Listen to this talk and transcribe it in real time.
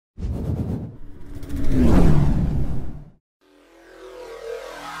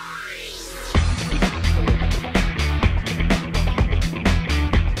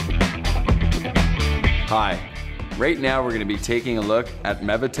Right now we're going to be taking a look at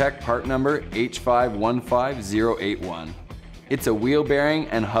Mevotech part number H515081. It's a wheel bearing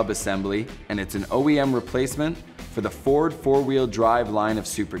and hub assembly, and it's an OEM replacement for the Ford four-wheel drive line of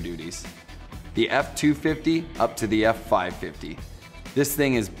Super Duties. The F250 up to the F550. This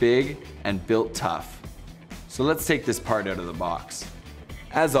thing is big and built tough. So let's take this part out of the box.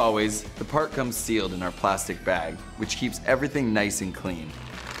 As always, the part comes sealed in our plastic bag, which keeps everything nice and clean.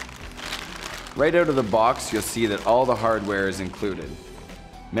 Right out of the box, you'll see that all the hardware is included.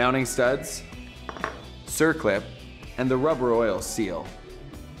 Mounting studs, circlip, and the rubber oil seal.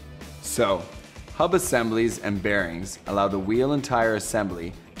 So, hub assemblies and bearings allow the wheel and tire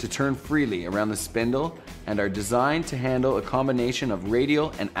assembly to turn freely around the spindle and are designed to handle a combination of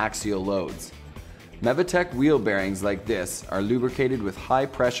radial and axial loads. Mevotech wheel bearings like this are lubricated with high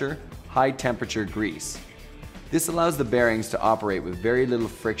pressure, high temperature grease. This allows the bearings to operate with very little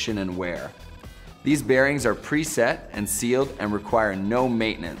friction and wear. These bearings are preset and sealed and require no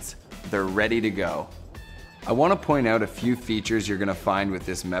maintenance. They're ready to go. I want to point out a few features you're going to find with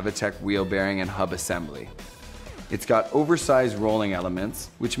this Mevotech wheel bearing and hub assembly. It's got oversized rolling elements,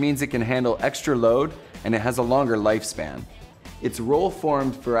 which means it can handle extra load and it has a longer lifespan. It's roll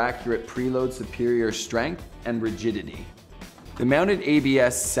formed for accurate preload superior strength and rigidity. The mounted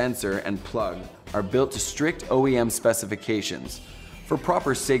ABS sensor and plug are built to strict OEM specifications for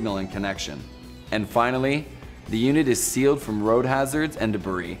proper signal and connection. And finally, the unit is sealed from road hazards and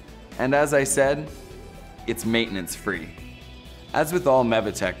debris. And as I said, it's maintenance free. As with all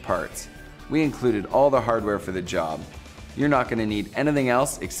Mevotech parts, we included all the hardware for the job. You're not going to need anything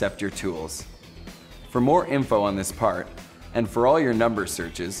else except your tools. For more info on this part, and for all your number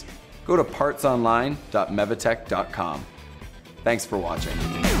searches, go to partsonline.mevotech.com. Thanks for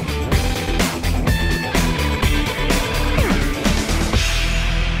watching.